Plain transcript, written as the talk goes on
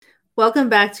Welcome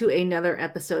back to another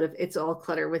episode of It's All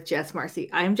Clutter with Jess Marcy.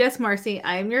 I'm Jess Marcy.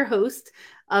 I am your host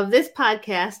of this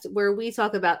podcast where we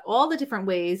talk about all the different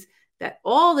ways that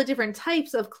all the different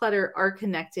types of clutter are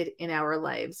connected in our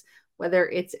lives, whether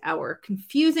it's our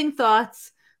confusing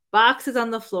thoughts, boxes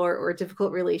on the floor, or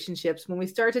difficult relationships. When we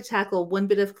start to tackle one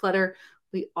bit of clutter,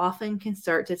 we often can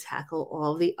start to tackle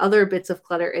all the other bits of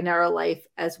clutter in our life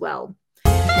as well.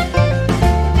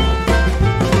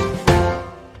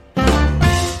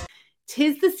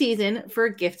 'Tis the season for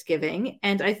gift giving,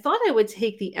 and I thought I would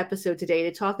take the episode today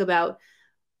to talk about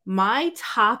my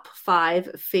top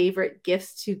 5 favorite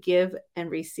gifts to give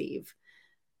and receive.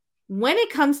 When it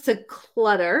comes to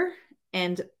clutter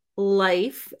and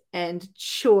life and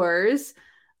chores,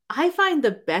 I find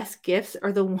the best gifts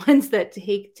are the ones that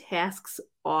take tasks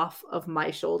off of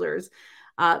my shoulders.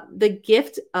 The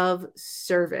gift of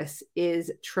service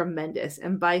is tremendous.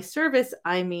 And by service,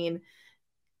 I mean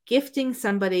gifting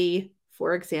somebody,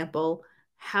 for example,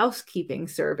 housekeeping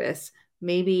service,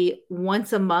 maybe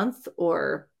once a month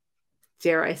or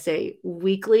dare I say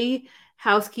weekly.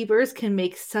 Housekeepers can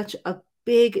make such a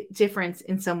big difference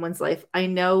in someone's life. I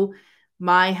know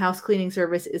my house cleaning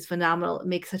service is phenomenal. It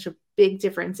makes such a big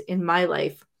difference in my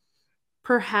life.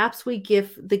 Perhaps we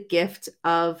give the gift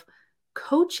of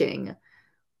coaching.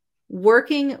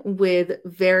 Working with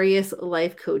various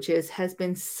life coaches has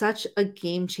been such a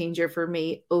game changer for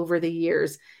me over the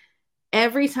years.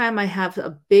 Every time I have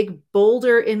a big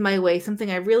boulder in my way,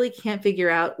 something I really can't figure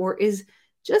out or is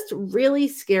just really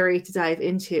scary to dive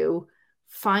into,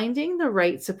 finding the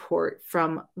right support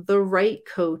from the right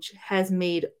coach has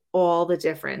made all the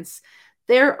difference.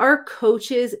 There are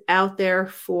coaches out there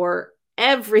for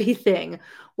everything.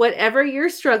 Whatever you're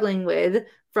struggling with,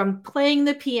 from playing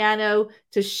the piano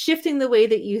to shifting the way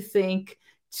that you think,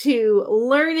 to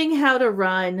learning how to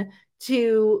run,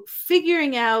 to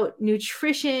figuring out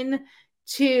nutrition,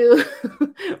 to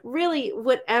really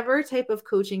whatever type of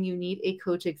coaching you need, a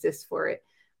coach exists for it.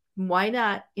 Why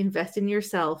not invest in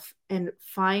yourself and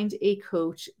find a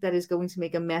coach that is going to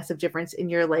make a massive difference in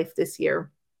your life this year?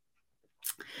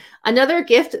 Another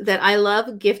gift that I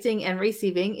love gifting and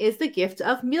receiving is the gift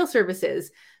of meal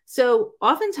services. So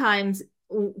oftentimes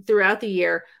throughout the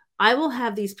year, I will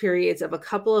have these periods of a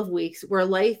couple of weeks where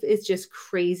life is just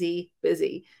crazy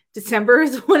busy. December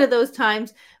is one of those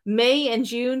times. May and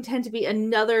June tend to be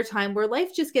another time where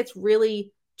life just gets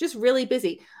really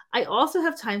busy. I also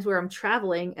have times where I'm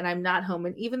traveling and I'm not home.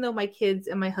 And even though my kids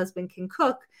and my husband can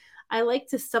cook, I like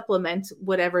to supplement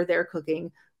whatever they're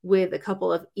cooking with a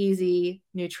couple of easy,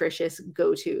 nutritious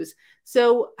go-tos.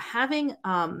 So having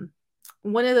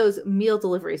one of those meal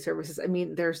delivery services, I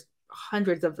mean, there's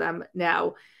hundreds of them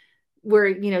now where,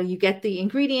 you get the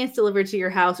ingredients delivered to your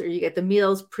house or you get the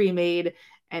meals pre-made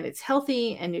and it's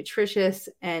healthy and nutritious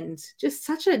and just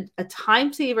such a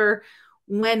time saver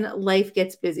when life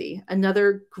gets busy.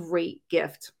 Another great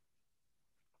gift.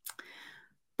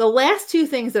 The last 2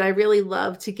 things that I really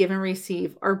love to give and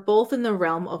receive are both in the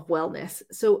realm of wellness.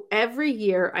 So every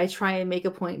year I try and make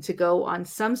a point to go on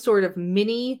some sort of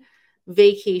mini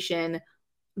vacation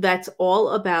that's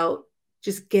all about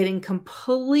just getting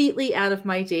completely out of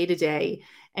my day-to-day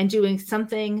and doing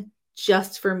something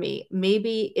just for me.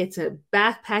 Maybe it's a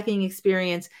backpacking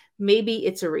experience. Maybe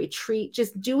it's a retreat,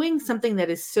 just doing something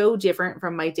that is so different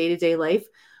from my day-to-day life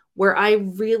where I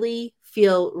really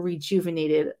feel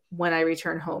rejuvenated when I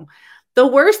return home. The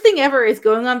worst thing ever is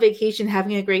going on vacation,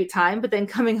 having a great time, but then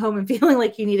coming home and feeling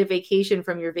like you need a vacation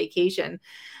from your vacation.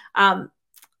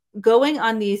 Going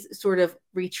on these sort of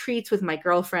retreats with my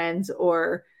girlfriends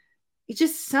or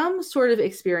just some sort of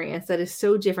experience that is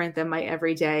so different than my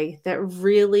everyday that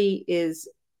really is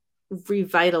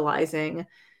revitalizing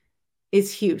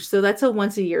is huge. So that's a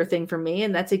once a year thing for me.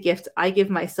 And that's a gift I give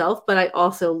myself, but I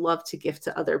also love to gift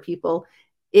to other people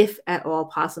if at all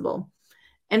possible.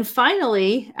 And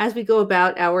finally, as we go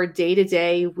about our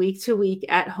day-to-day, week-to-week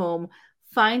at home,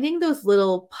 finding those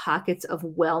little pockets of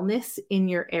wellness in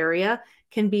your area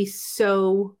can be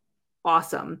so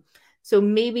awesome. So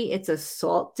maybe it's a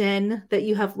salt den that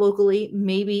you have locally.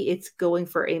 Maybe it's going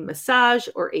for a massage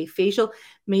or a facial.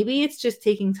 Maybe it's just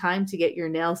taking time to get your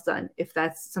nails done, if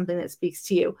that's something that speaks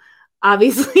to you.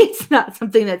 Obviously, it's not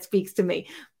something that speaks to me.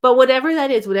 But whatever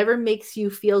that is, whatever makes you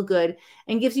feel good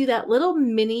and gives you that little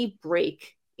mini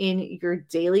break in your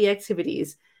daily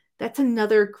activities, that's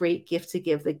another great gift to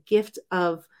give, the gift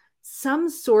of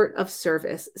some sort of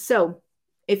service. So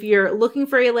if you're looking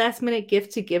for a last minute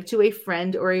gift to give to a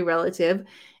friend or a relative,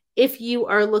 if you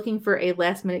are looking for a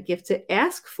last minute gift to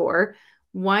ask for,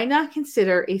 why not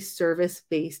consider a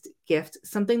service-based gift,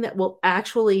 something that will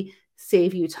actually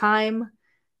save you time,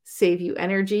 save you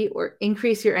energy or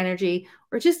increase your energy,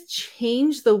 or just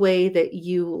change the way that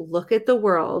you look at the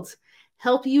world,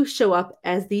 help you show up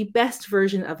as the best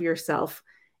version of yourself,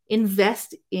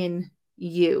 invest in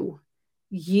you.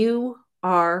 You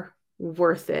are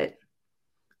worth it.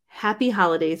 Happy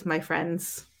holidays, my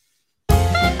friends.